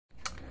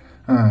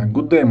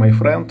Good day, my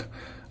friend.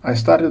 I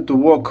started to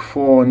work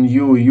for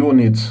new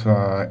unit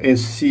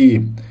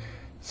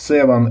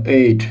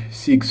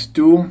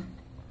SC7862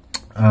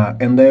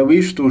 and I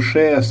wish to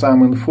share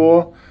some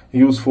info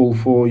useful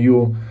for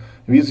you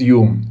with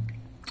you.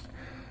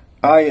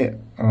 I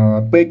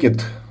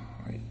packed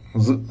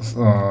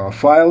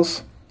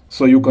files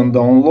so you can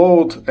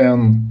download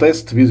and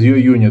test with your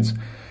units.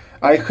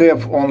 I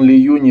have only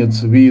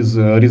units with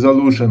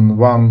resolution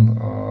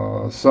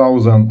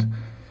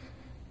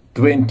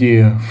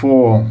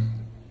 1024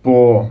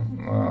 per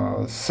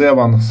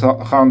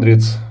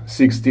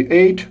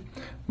 768,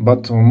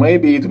 but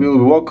maybe it will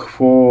work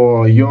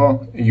for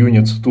your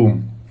units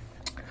too.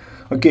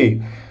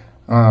 Okay,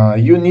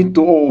 you need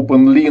to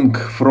open link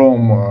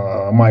from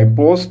my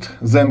post,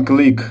 then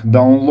click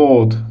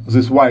download,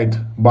 this white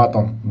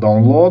button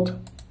download.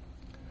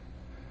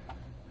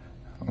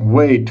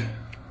 Wait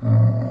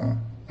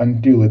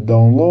until it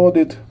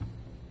downloaded.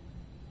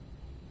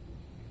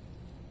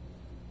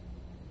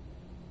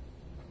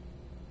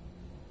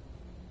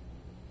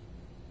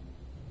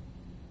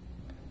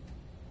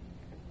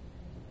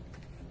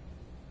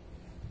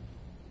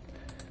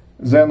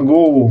 Then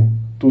go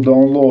to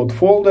download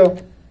folder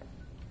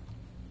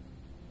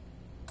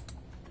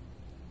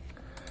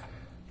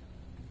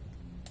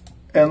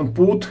and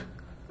put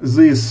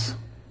this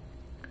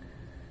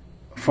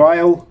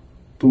file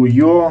to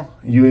your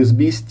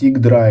USB stick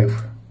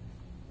drive.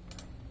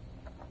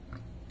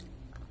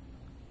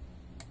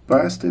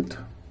 Paste it.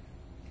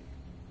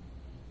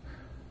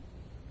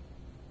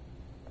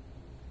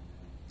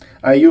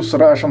 I use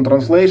Russian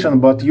translation,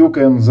 but you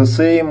can the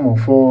same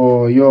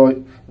for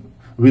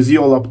with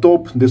your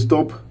laptop,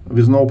 desktop,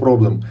 with no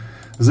problem.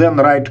 Then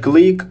right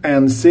click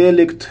and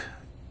select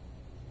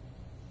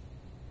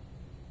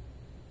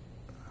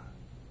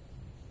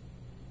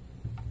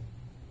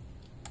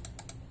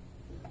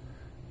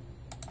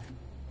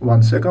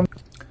one second.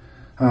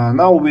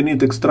 Now we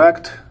need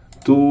extract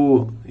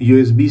to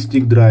USB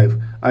stick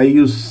drive. I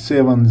use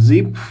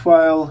 7-zip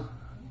file,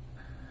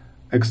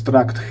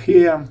 extract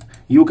here.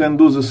 You can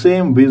do the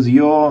same with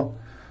your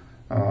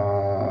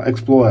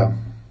Explorer.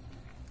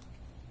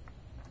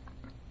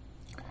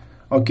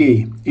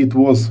 Okay, it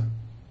was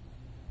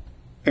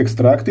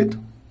extracted.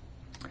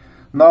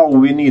 Now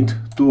we need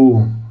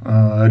to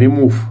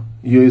remove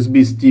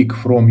USB stick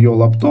from your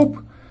laptop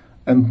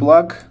and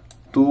plug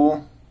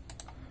to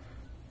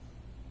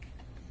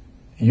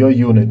your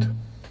unit.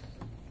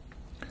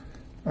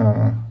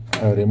 I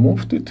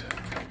removed it.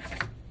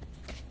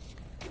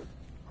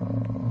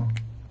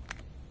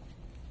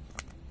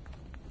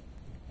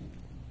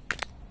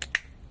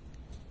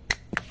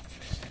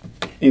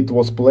 It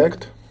was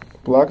plugged.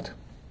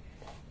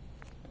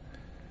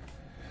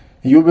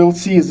 You will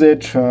see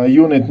that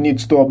unit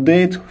needs to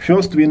update.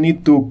 First we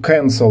need to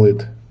cancel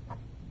it.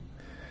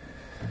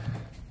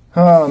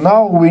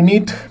 Now we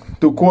need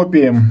to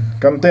copy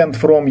content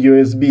from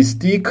USB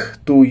stick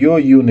to your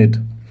unit.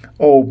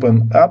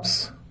 Open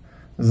apps,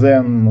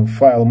 then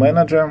file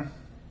manager.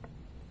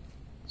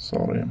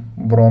 Sorry,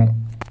 wrong.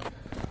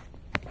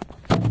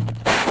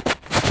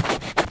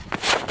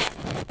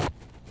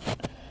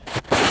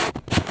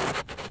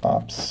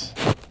 Apps.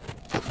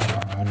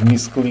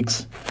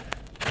 Misclicks.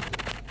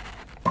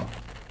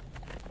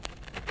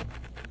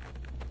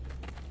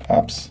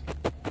 Apps.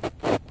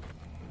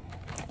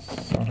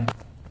 Sorry.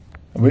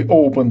 We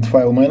opened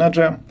file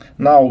manager.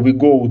 Now we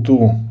go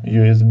to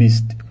USB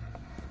stick.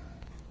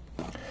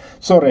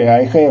 Sorry,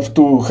 I have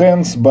two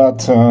hands,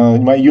 but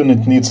my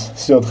unit needs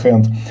third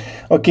hand.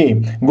 Okay,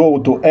 go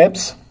to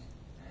apps,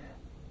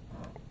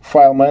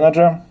 file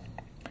manager,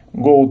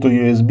 go to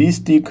USB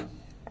stick.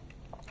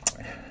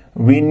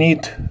 We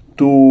need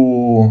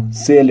to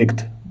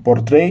select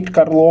portrait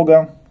car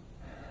logo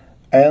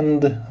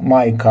and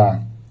my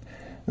car.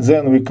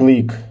 Then we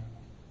click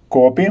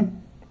copy,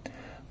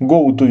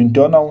 go to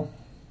internal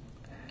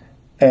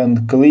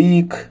and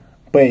click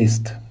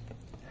paste.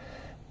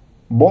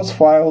 Both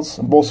files,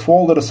 both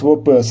folders were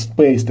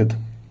pasted.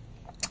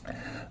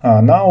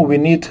 Now we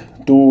need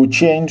to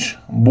change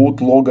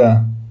boot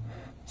logo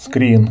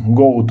screen.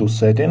 Go to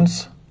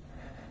settings.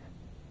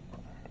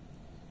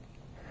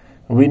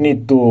 We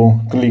need to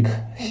click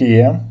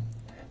here,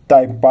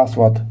 type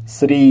password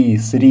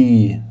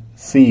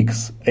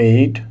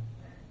 3368,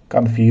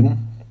 confirm.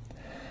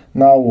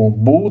 Now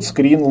boot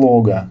screen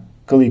logo,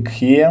 click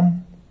here,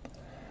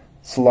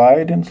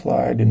 sliding.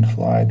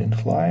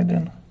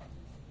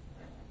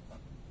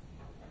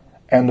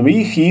 And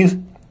we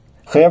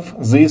have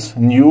this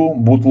new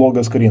boot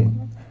logo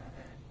screen.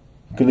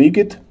 Click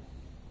it.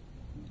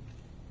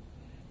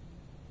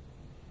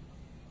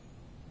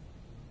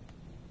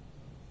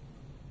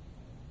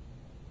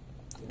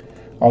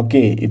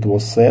 Okay, it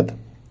was set.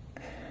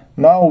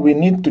 Now we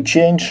need to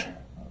change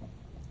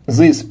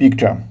this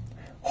picture.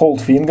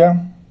 Hold finger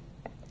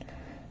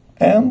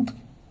and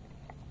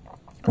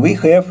we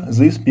have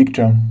this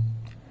picture.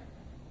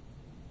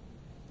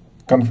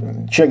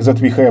 Check that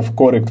we have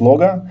correct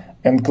logo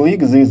and click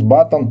this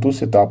button to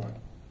set up.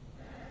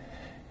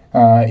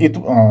 It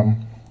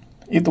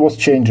was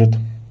changed.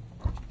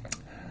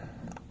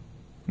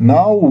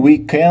 Now we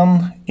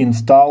can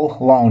install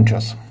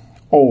launchers.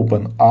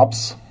 Open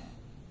Apps,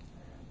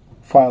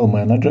 File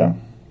Manager,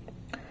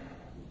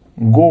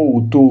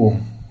 go to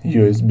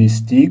USB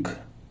stick,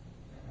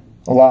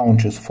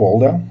 Launches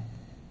folder,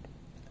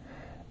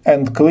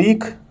 and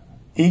click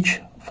each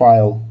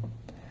file.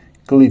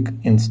 Click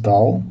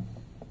Install,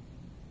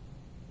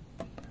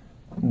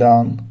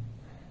 done.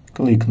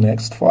 Click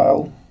Next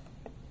file,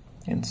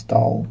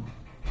 install,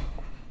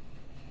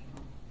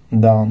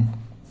 done.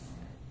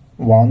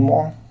 One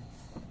more,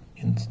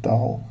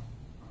 install,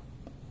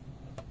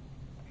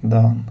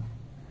 done.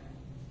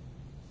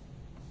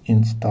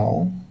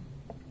 Install,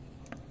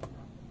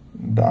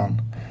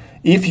 done.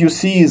 If you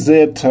see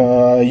that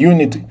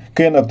unit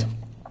cannot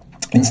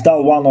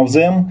install one of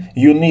them,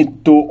 you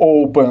need to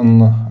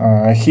open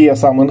here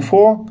some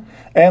info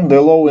and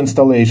allow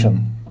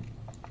installation.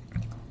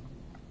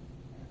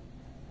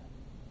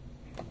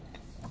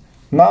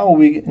 Now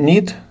we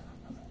can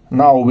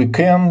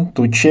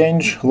to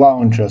change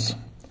launchers.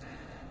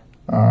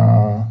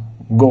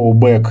 Go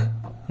back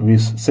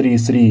with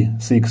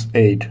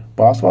 3368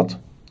 password.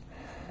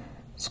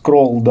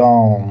 Scroll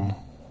down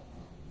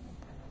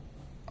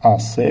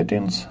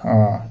settings,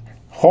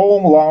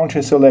 home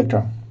launcher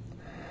selector.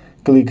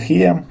 Click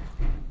here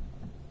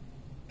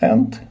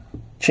and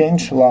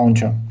change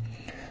launcher.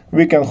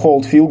 We can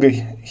hold finger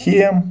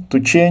here to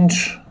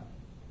change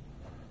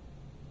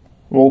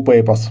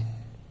wallpapers.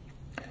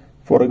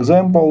 For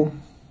example,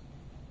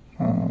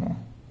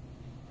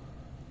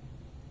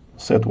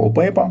 set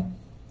wallpaper.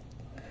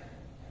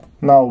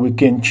 Now we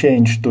can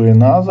change to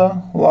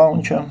another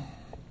launcher.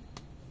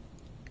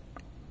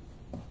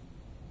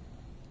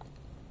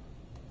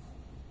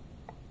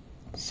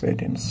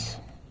 Settings.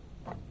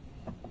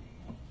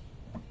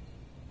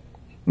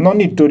 No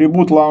need to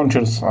reboot,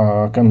 launchers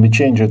can be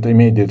changed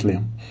immediately.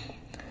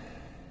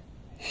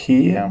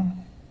 Here,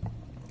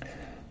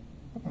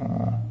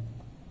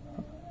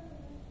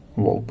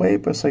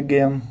 wallpapers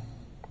again.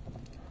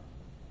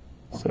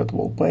 Set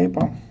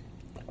wallpaper.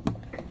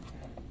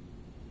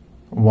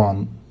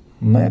 One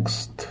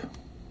next.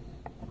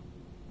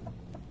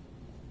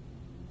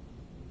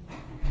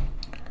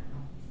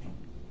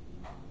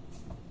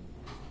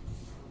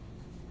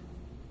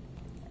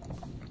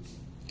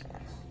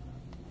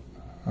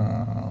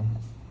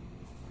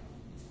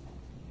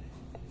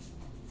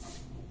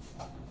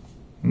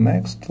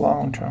 Next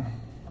launcher.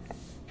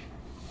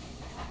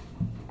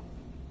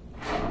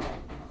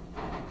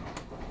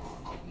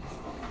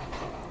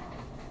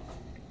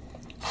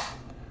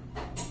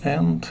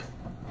 And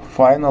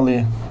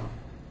finally,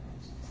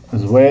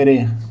 this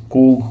very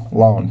cool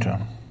launcher,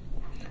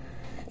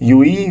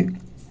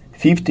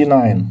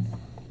 UE59.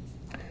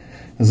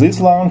 This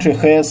launcher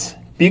has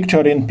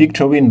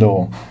picture-in-picture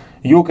window.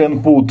 You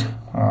can put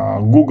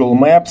Google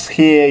Maps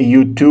here,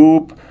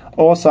 YouTube,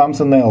 or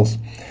something else.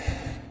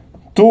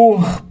 To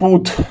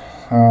put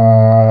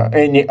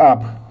any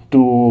app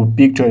to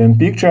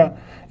picture-in-picture,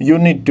 you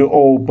need to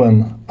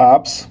open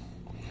Apps,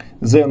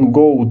 then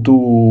go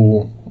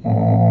to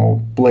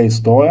Play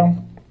Store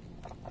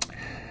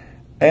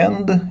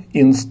and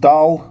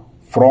install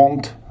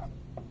Front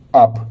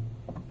app.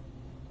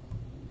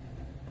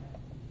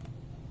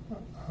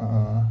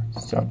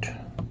 Search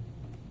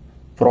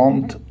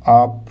Front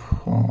app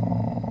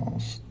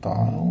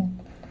style.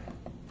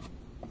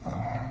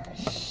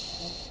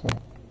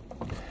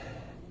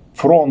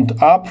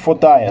 Front app for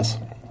tires.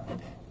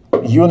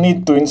 You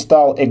need to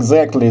install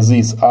exactly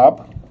this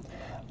app.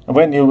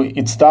 When you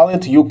install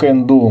it, you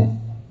can do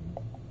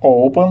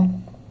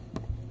open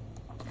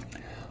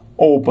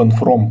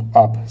from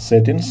app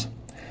settings,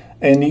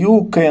 and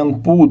you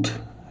can put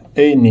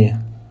any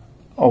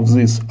of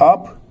this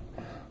app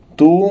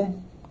to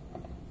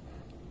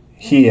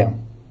here.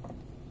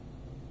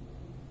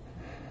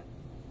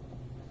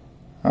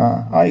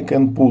 I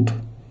can put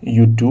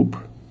YouTube,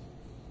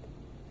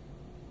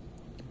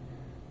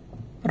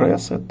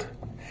 reset,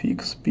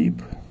 fix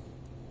pip.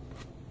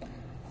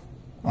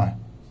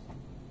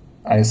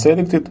 I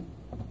selected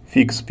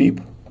fix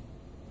pip.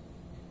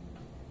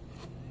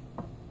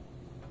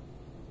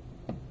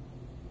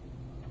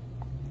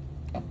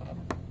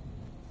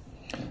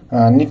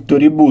 Need to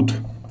reboot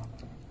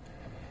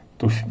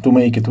to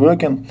make it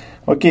working.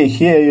 Okay,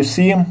 here you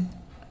see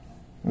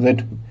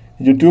that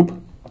YouTube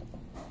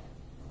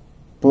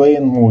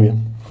playing movie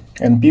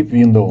and pip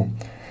window.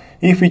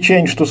 If we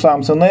change to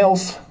something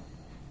else,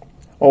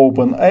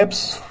 open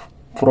apps,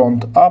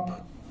 front app.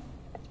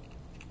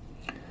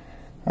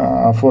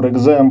 For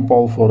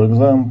example,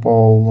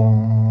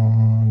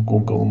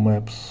 Google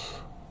Maps,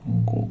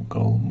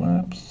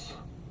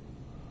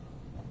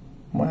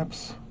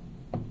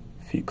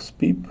 fix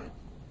pip,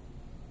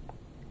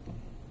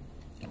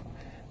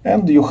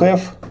 and you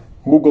have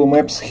Google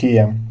Maps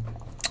here.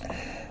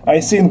 I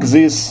think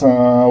this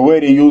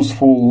very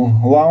useful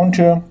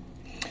launcher,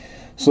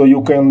 so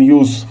you can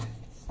use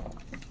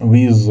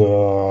with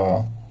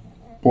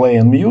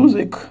playing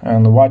music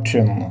and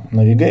watching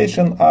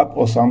navigation app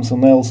or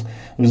something else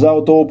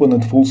without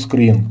opening full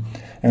screen,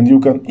 and you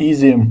can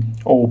easily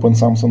open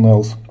something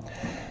else.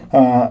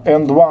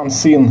 And one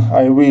thing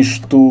I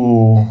wish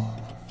to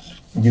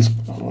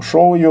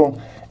show you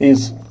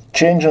is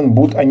changing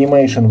boot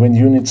animation when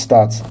unit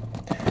starts.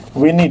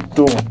 We need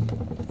to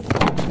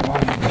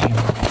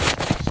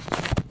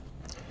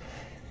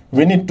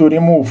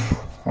remove,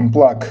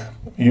 unplug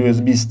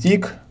USB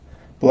stick,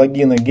 plug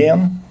in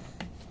again,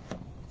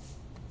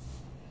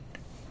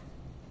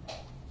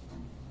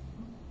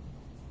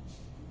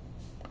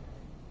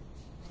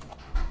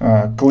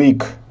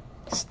 click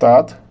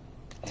start,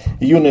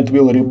 unit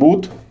will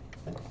reboot.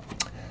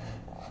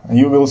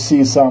 You will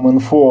see some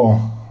info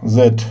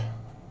that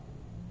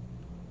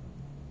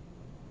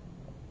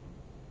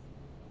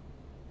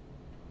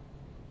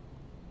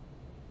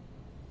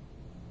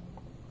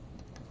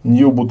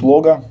new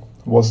bootloader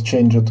was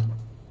changed.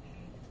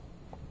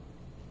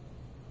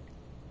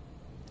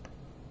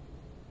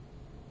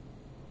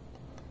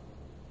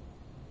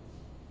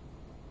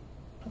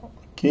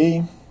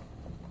 Okay.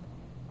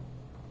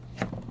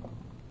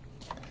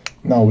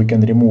 Now we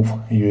can remove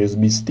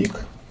USB stick.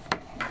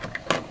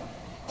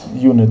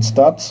 Unit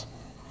starts.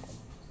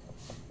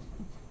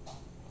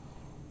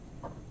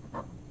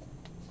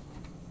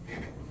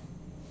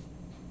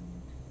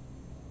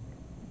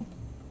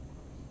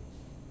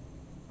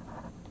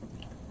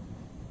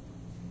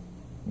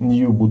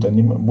 New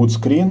boot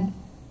screen.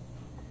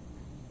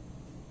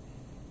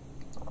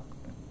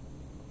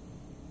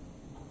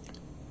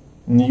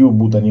 New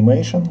boot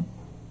animation.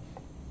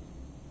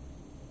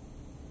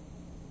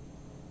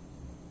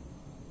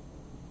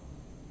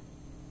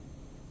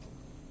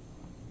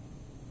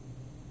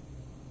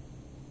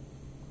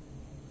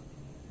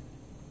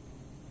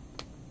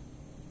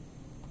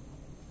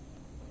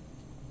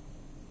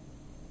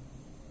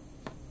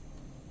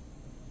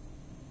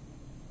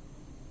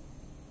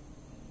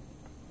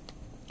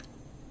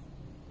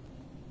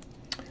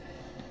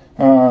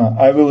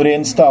 I will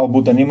reinstall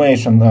boot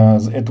animation.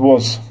 It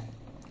was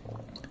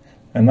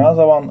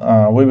another one.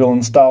 We will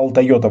install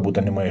Toyota boot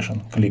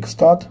animation. Click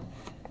start.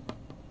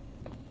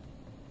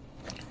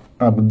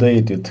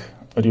 Update it.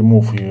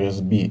 Remove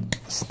USB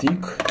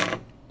stick.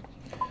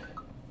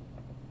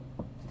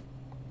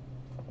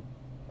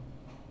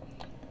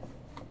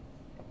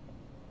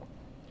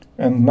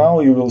 And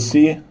now you will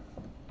see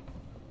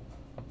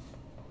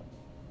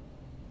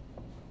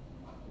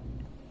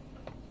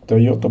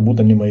Toyota boot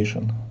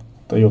animation.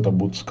 Toyota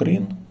boot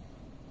screen.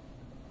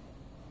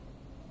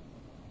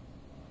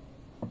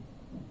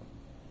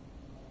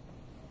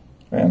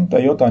 And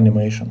Toyota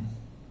animation.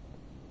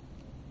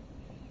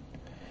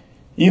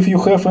 If you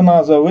have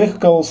another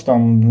vehicles,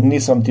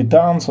 Nissan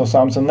Titans or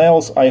something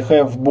else, I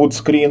have boot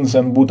screens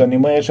and boot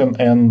animation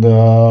and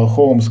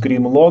home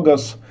screen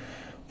logos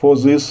for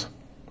these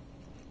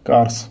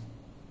cars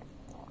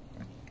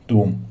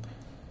too.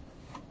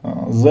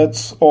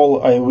 That's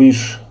all I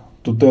wish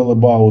to tell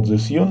about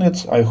these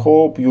units. I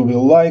hope you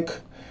will like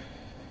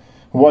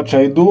what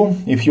I do.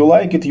 If you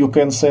like it, you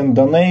can send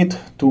donate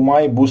to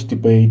my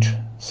Boosty page.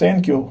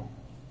 Thank you.